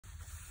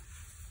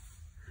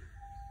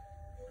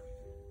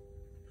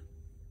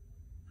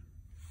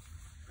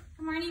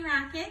morning,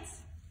 Rockets.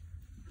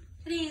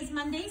 Today is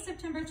Monday,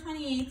 September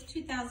 28th,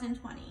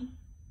 2020.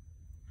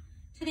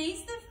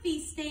 Today's the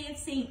feast day of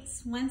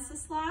Saints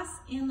Wenceslas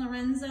and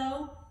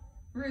Lorenzo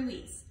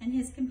Ruiz and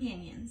his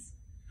companions.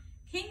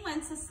 King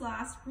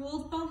Wenceslas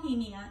ruled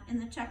Bohemia in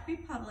the Czech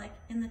Republic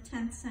in the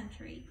 10th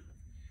century.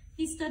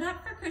 He stood up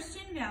for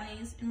Christian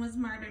values and was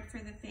martyred for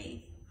the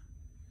faith.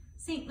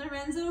 Saint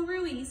Lorenzo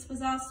Ruiz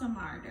was also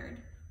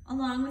martyred,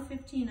 along with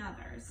 15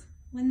 others,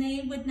 when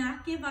they would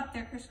not give up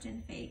their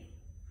Christian faith.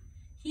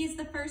 He is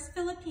the first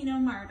Filipino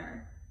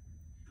martyr.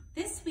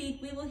 This week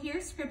we will hear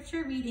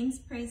scripture readings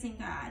praising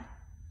God.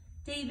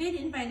 David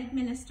invited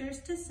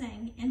ministers to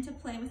sing and to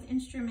play with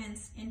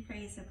instruments in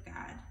praise of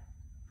God.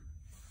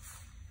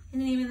 In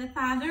the name of the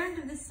Father, and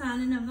of the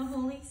Son, and of the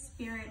Holy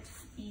Spirit,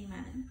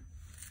 amen.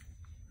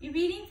 A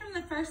reading from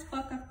the first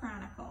book of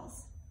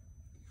Chronicles.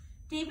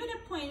 David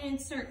appointed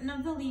certain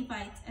of the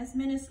Levites as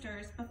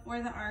ministers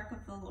before the ark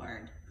of the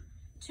Lord,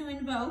 to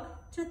invoke,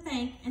 to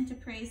thank, and to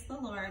praise the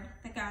Lord,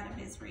 the God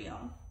of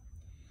Israel.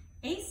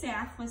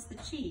 Asaph was the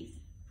chief.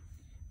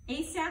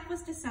 Asaph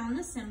was to sound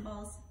the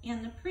cymbals,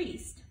 and the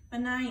priest,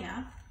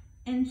 Benaiah,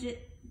 and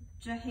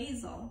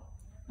Jehaziel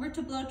were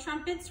to blow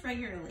trumpets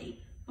regularly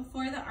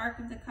before the ark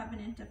of the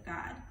covenant of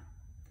God.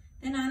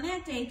 Then on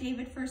that day,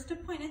 David first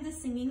appointed the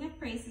singing of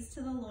praises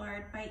to the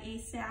Lord by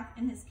Asaph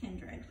and his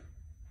kindred.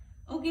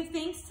 O give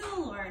thanks to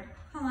the Lord,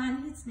 call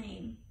on his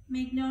name,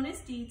 make known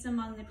his deeds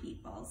among the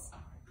peoples.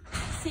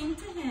 Sing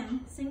to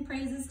him, sing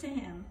praises to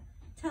him,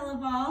 tell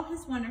of all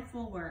his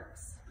wonderful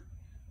works.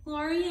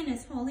 Glory in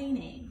his holy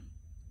name.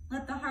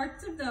 Let the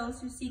hearts of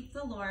those who seek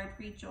the Lord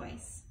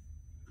rejoice.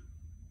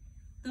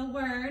 The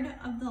word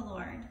of the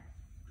Lord.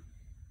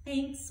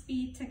 Thanks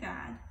be to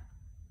God.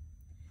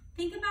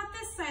 Think about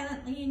this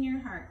silently in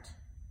your heart.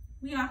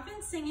 We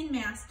often sing in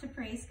Mass to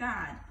praise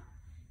God.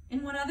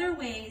 In what other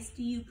ways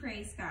do you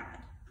praise God?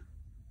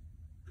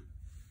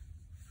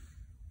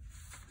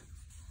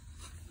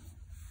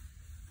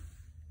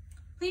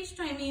 Please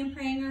join me in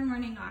praying our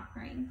morning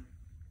offering.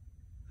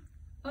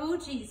 O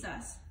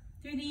Jesus,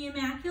 through the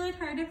Immaculate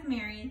Heart of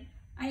Mary,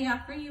 I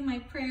offer you my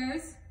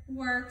prayers,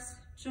 works,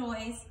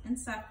 joys, and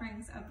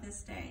sufferings of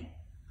this day.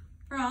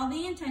 For all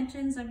the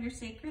intentions of your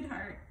Sacred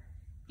Heart,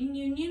 in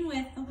union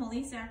with the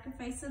holy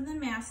sacrifice of the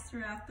Mass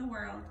throughout the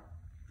world,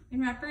 in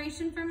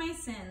reparation for my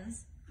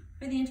sins,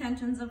 for the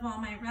intentions of all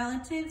my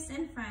relatives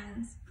and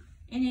friends,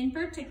 and in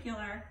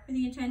particular for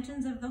the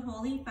intentions of the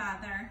Holy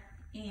Father.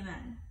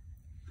 Amen.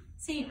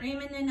 Saint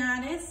Raymond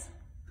Nonnatus,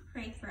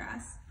 pray for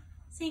us.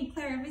 Saint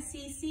Clare of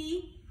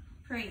Assisi,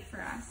 pray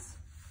for us.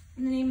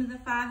 In the name of the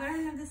Father,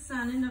 and of the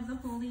Son, and of the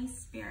Holy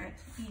Spirit.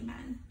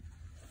 Amen.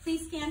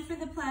 Please stand for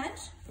the pledge.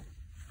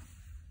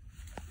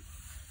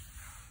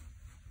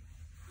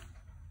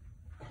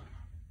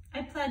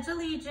 I pledge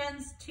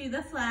allegiance to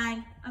the flag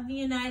of the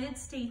United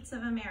States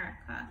of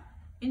America,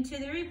 and to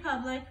the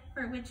republic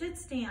for which it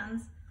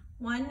stands,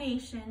 one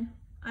nation,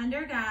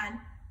 under God,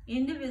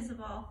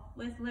 indivisible,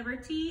 with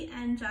liberty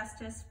and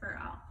justice for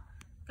all.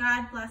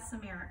 God bless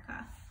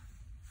America.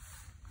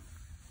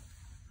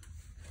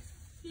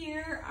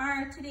 Here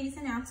are today's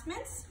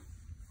announcements.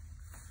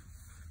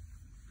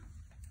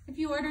 If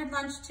you ordered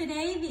lunch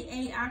today, the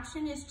A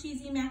option is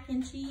cheesy mac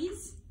and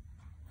cheese,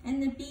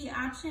 and the B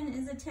option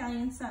is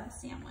Italian sub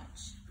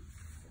sandwich.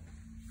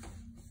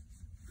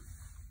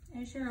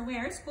 As you're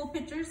aware, school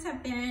pictures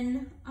have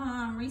been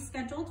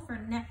rescheduled for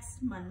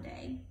next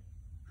Monday.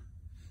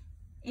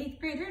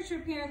 8th graders, your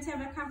parents have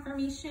a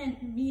confirmation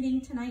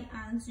meeting tonight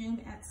on Zoom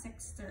at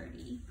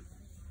 6:30.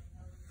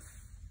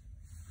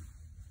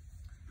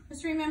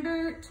 Just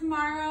remember,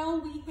 tomorrow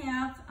we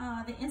have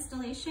the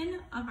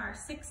installation of our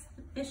 6th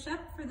bishop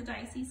for the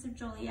Diocese of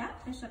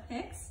Joliet, Bishop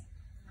Hicks.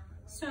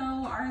 So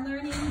our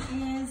learning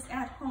is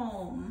at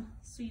home.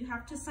 So you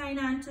have to sign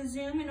on to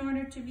Zoom in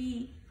order to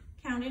be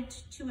counted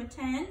to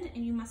attend,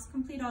 and you must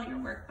complete all your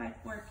work by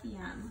 4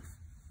 p.m.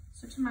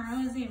 So tomorrow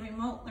is a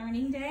remote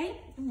learning day,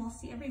 and we'll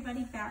see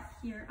everybody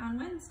back here on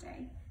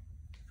Wednesday.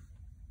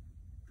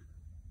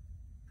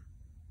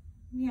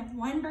 We have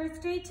one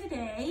birthday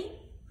today,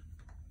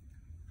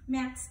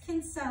 Max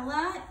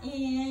Kinsella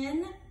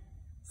in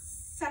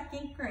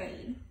 2nd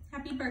grade.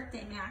 Happy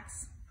birthday,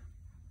 Max.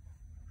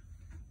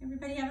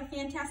 Everybody have a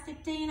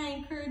fantastic day, and I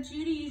encourage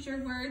you to use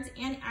your words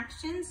and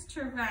actions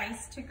to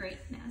rise to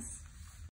greatness.